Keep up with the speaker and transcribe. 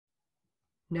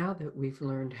Now that we've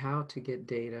learned how to get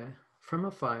data from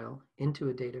a file into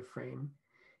a data frame,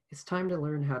 it's time to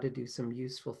learn how to do some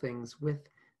useful things with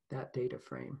that data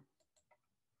frame.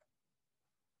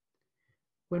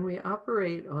 When we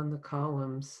operate on the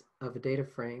columns of a data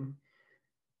frame,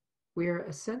 we are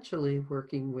essentially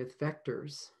working with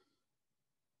vectors.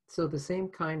 So the same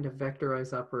kind of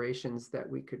vectorized operations that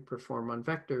we could perform on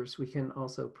vectors, we can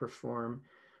also perform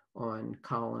on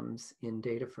columns in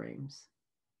data frames.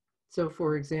 So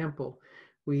for example,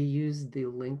 we use the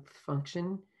length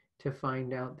function to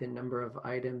find out the number of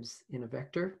items in a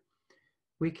vector.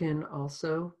 We can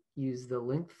also use the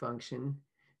length function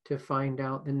to find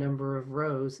out the number of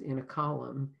rows in a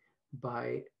column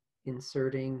by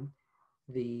inserting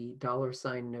the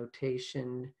 $sign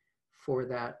notation for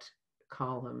that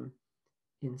column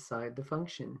inside the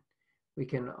function. We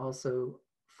can also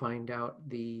find out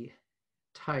the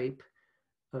type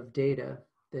of data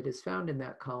that is found in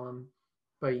that column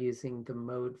by using the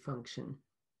mode function.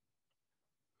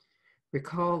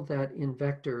 Recall that in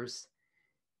vectors,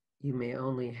 you may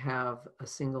only have a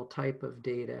single type of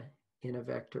data in a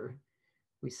vector.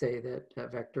 We say that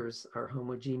vectors are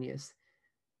homogeneous.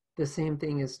 The same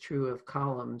thing is true of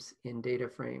columns in data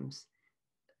frames.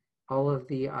 All of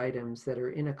the items that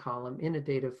are in a column in a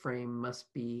data frame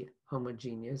must be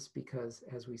homogeneous because,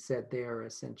 as we said, they are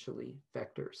essentially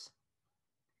vectors.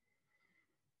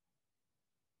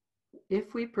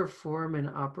 If we perform an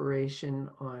operation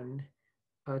on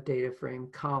a data frame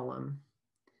column,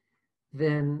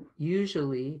 then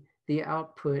usually the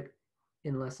output,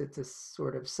 unless it's a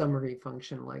sort of summary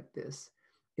function like this,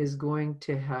 is going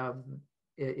to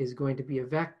be a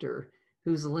vector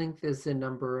whose length is the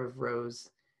number of rows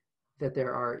that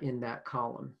there are in that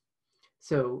column.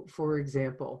 So for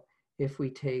example, if we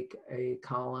take a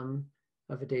column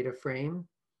of a data frame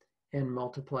and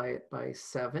multiply it by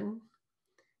 7,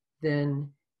 then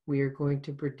we are going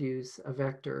to produce a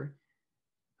vector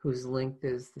whose length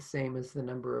is the same as the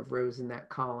number of rows in that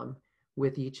column,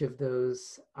 with each of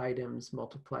those items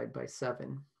multiplied by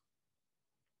 7.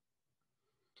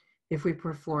 If we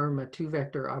perform a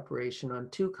 2-vector operation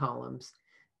on 2 columns,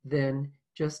 then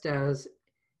just as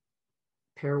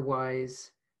pairwise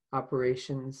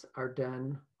operations are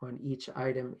done on each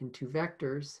item in 2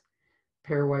 vectors,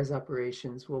 pairwise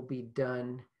operations will be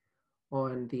done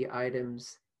on the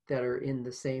items that are in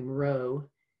the same row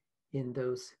in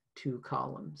those 2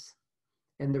 columns.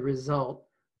 And the result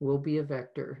will be a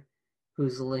vector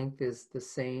whose length is the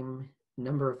same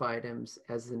number of items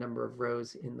as the number of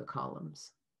rows in the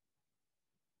columns.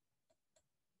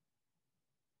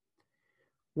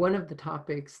 One of the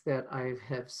topics that I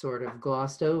have sort of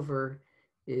glossed over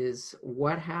is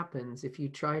what happens if you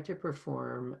try to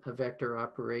perform a vector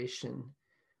operation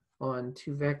on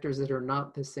 2 vectors that are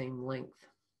not the same length.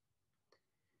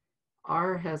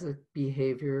 R has a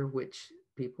behavior which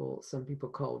some people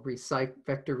call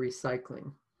vector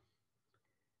recycling.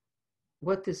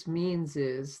 What this means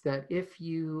is that if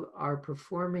you are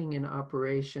performing an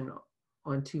operation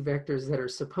on 2 vectors that are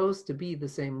supposed to be the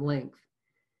same length,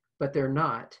 but they're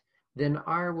not, then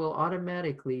R will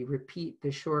automatically repeat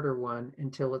the shorter one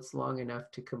until it's long enough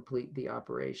to complete the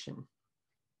operation.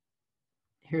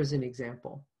 Here's an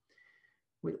example.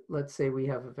 Let's say we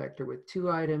have a vector with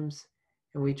 2 items,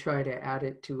 and we try to add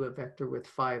it to a vector with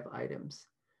 5 items.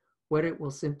 What it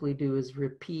will simply do is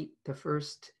repeat the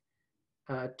first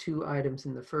 2 items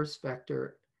in the first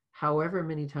vector however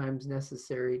many times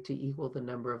necessary to equal the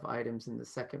number of items in the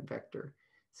second vector.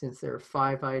 Since there are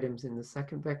 5 items in the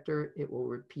second vector, it will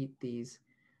repeat these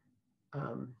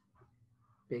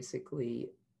basically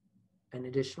an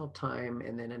additional time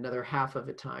and then another half of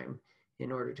a time in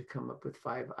order to come up with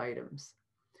 5 items.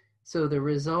 So the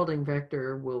resulting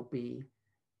vector will be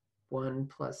 1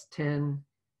 plus 10,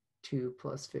 2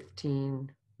 plus 15,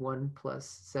 1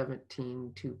 plus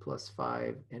 17, 2 plus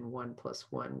 5, and 1 plus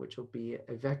 1, which will be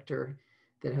a vector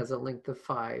that has a length of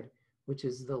 5, which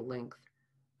is the length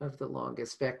of the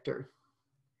longest vector.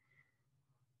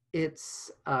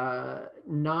 It's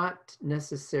not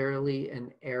necessarily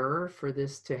an error for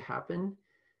this to happen.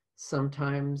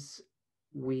 Sometimes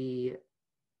we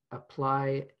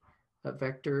apply a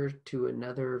vector to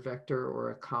another vector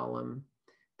or a column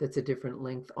that's a different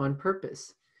length on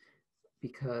purpose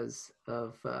because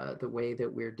of the way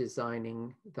that we're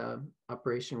designing the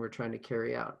operation we're trying to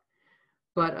carry out.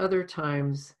 But other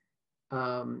times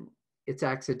it's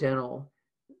accidental.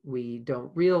 We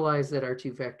don't realize that our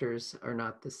 2 vectors are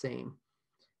not the same.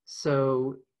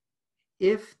 So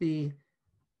if the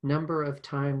number of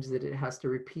times that it has to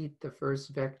repeat the first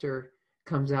vector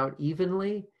comes out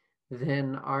evenly,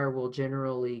 then R will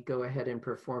generally go ahead and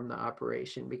perform the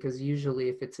operation, because usually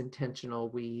if it's intentional,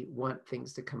 we want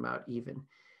things to come out even.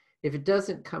 If it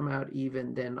doesn't come out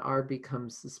even, then R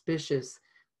becomes suspicious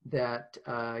that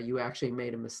you actually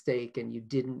made a mistake and you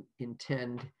didn't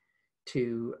intend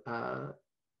to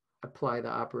apply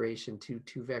the operation to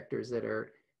two vectors that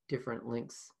are different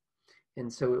lengths.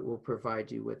 And so it will provide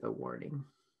you with a warning.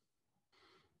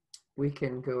 We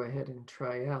can go ahead and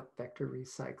try out vector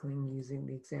recycling using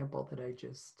the example that I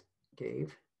just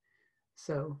gave.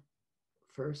 So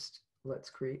first, let's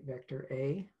create vector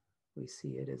A. We see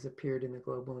it has appeared in the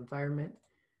global environment.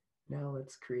 Now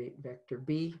let's create vector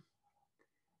B.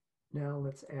 Now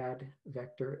let's add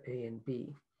vector A and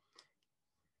B.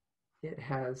 It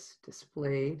has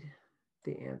displayed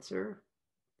the answer,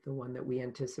 the one that we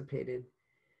anticipated,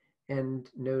 and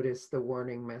notice the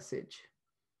warning message.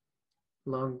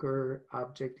 Longer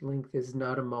object length is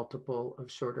not a multiple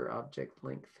of shorter object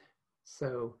length.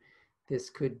 So this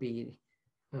could be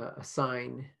a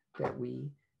sign that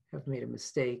we have made a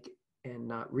mistake and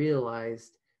not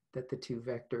realized that the two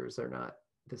vectors are not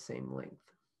the same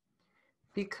length.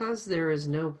 Because there is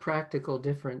no practical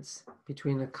difference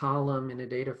between a column in a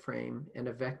data frame and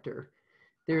a vector,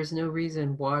 there is no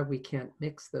reason why we can't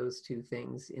mix those two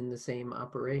things in the same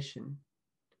operation.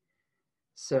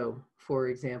 So, for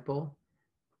example,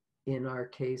 in our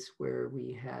case where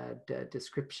we had a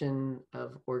description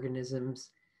of organisms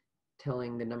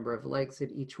telling the number of legs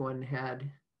that each one had,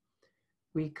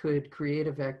 we could create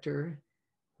a vector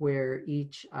where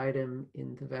each item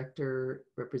in the vector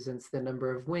represents the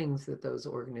number of wings that those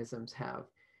organisms have,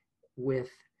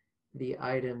 with the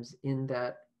items in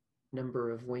that number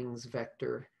of wings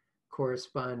vector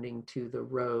corresponding to the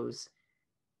rows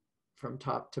from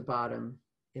top to bottom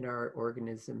in our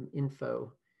organism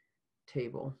info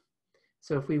table.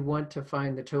 So if we want to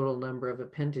find the total number of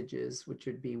appendages, which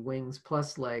would be wings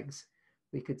plus legs,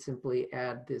 we could simply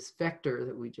add this vector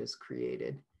that we just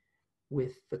created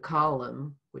with the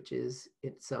column, which is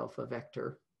itself a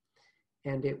vector,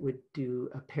 and it would do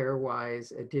a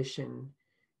pairwise addition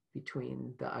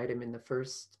between the item in the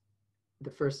first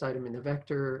item in the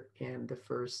vector and the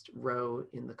first row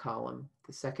in the column,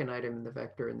 the second item in the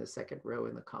vector and the second row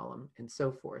in the column, and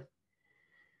so forth.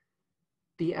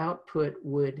 The output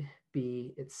would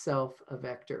be itself a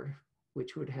vector,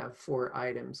 which would have 4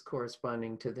 items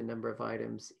corresponding to the number of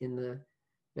items in the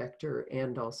vector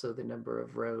and also the number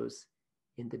of rows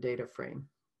in the data frame.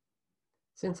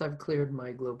 Since I've cleared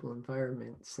my global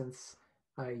environment, since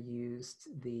I used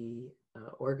the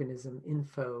organism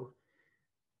info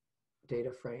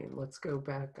data frame, let's go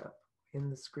back up in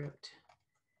the script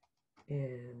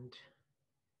and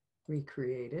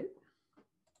recreate it.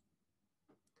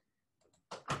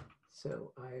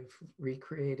 So I've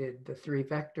recreated the 3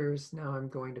 vectors. Now I'm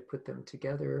going to put them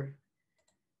together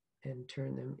and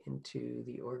turn them into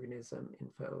the organism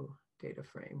info data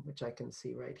frame, which I can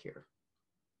see right here.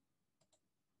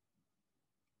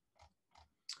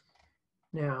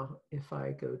 Now, if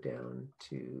I go down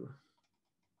to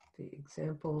the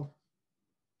example,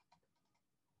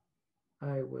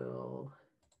 I will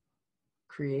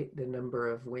create the number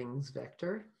of wings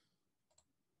vector.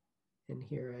 And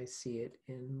here I see it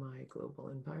in my global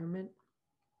environment.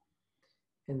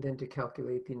 And then to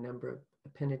calculate the number of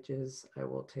appendages, I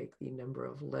will take the number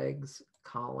of legs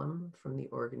column from the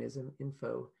organism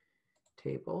info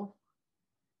table.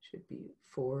 Should be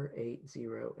 4, 8,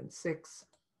 0, and 6.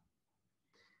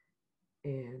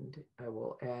 And I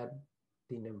will add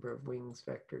the number of wings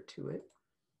vector to it.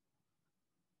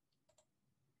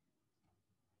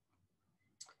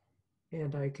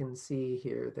 And I can see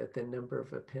here that the number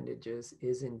of appendages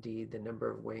is indeed the number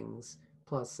of wings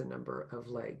plus the number of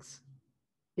legs.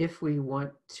 If we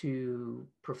want to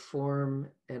perform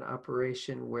an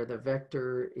operation where the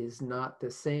vector is not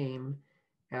the same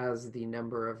as the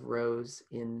number of rows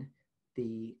in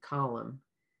the column,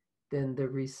 then the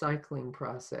recycling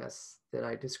process that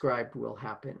I described will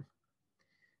happen.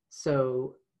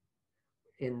 So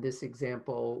in this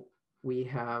example, we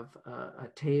have a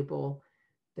table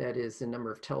that is the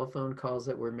number of telephone calls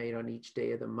that were made on each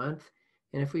day of the month.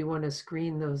 And if we want to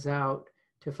screen those out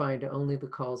to find only the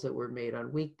calls that were made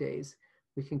on weekdays,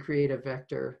 we can create a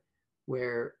vector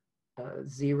where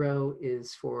 0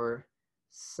 is for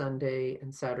Sunday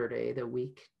and Saturday, the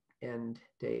weekend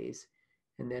days.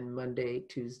 And then Monday,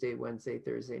 Tuesday, Wednesday,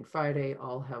 Thursday, and Friday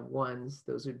all have 1s.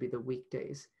 Those would be the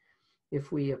weekdays.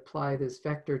 If we apply this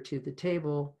vector to the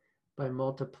table by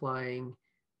multiplying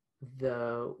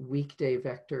the weekday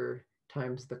vector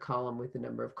times the column with the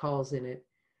number of calls in it,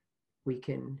 we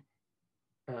can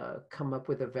come up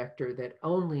with a vector that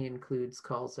only includes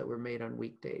calls that were made on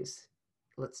weekdays,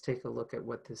 let's take a look at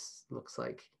what this looks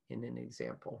like in an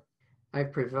example.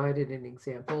 I've provided an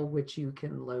example which you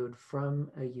can load from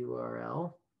a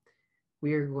URL.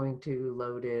 We are going to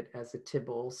load it as a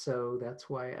tibble, so that's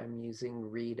why I'm using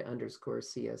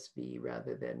read_CSV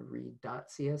rather than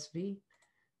read.csv.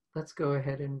 Let's go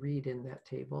ahead and read in that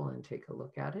table and take a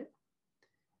look at it.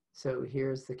 So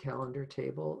here's the calendar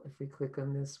table. If we click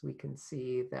on this, we can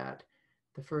see that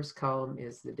the first column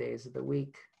is the days of the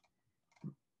week,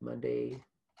 Monday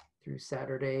through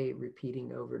Saturday,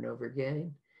 repeating over and over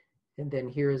again. And then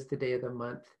here is the day of the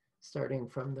month, starting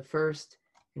from the 1st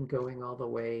and going all the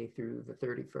way through the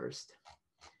 31st.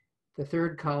 The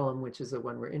third column, which is the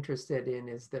one we're interested in,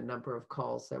 is the number of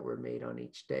calls that were made on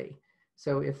each day.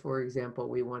 So if, for example,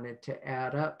 we wanted to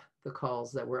add up the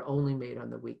calls that were only made on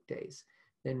the weekdays,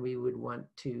 then we would want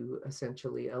to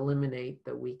essentially eliminate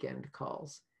the weekend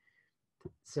calls.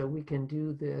 So we can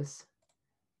do this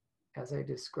as I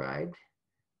described.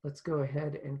 Let's go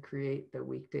ahead and create the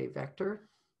weekday vector.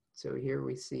 So here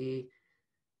we see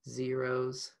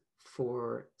zeros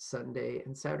for Sunday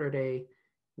and Saturday,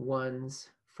 ones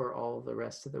for all the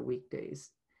rest of the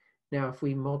weekdays. Now, if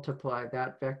we multiply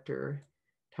that vector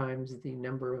times the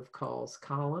number of calls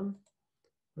column,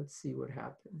 let's see what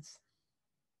happens.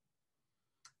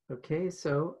 Okay,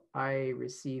 so I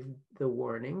received the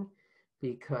warning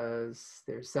because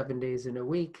there's 7 days in a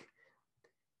week.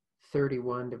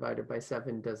 31 divided by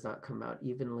 7 does not come out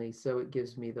evenly, so it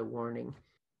gives me the warning.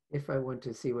 If I want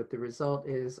to see what the result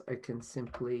is, I can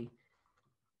simply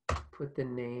put the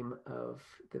name of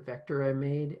the vector I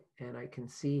made, and I can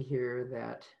see here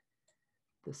that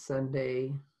the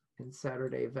Sunday and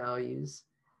Saturday values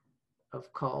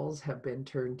of calls have been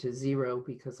turned to 0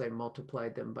 because I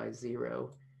multiplied them by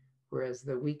 0, whereas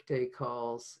the weekday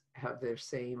calls have their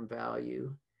same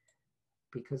value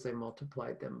because I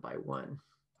multiplied them by 1.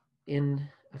 In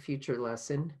a future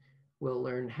lesson, we'll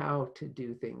learn how to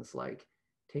do things like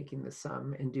taking the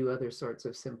sum and do other sorts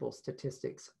of simple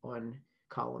statistics on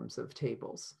columns of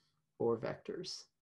tables or vectors.